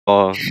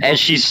And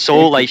she's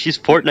so like she's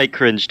Fortnite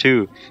cringe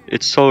too.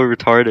 It's so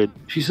retarded.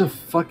 She's a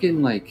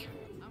fucking like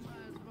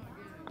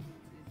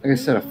I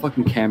said, a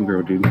fucking cam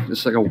girl, dude.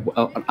 It's like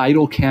an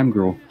idle cam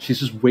girl. She's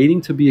just waiting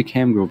to be a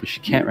cam girl, but she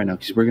can't right now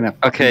because we're gonna.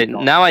 Okay,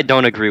 now I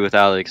don't agree with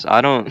Alex.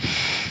 I don't.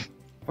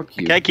 Fuck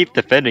you. I can't keep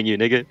defending you,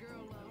 nigga.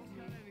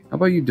 How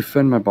about you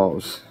defend my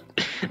balls?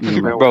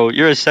 Bro,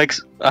 you're a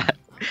sex.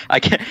 I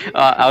can't.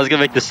 I was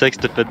gonna make the sex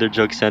defender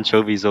joke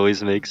Sanchovi's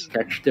always makes.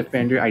 Sex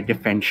defender, I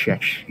defend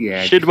sex.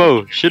 Yeah.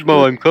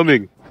 Shidmo, I'm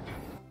coming.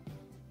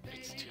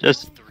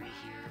 Just.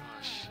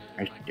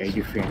 I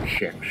defend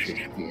sex,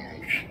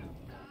 yes.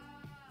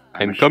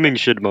 I'm coming,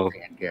 Shidmo.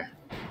 Yeah.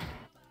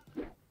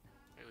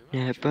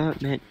 Never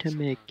meant to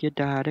make your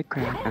daughter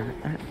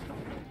cry.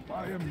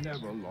 I am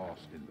never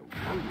lost in the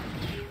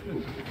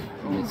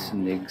world. Miss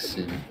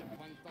Nixon.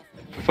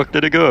 Fuck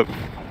did it go up?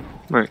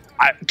 Right.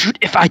 Dude,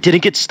 if I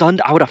didn't get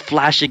stunned, I would have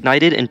flash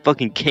ignited and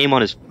fucking came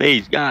on his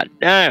face. God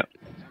damn.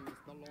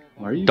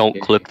 Why are you Don't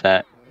clip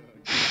that.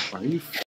 Why are you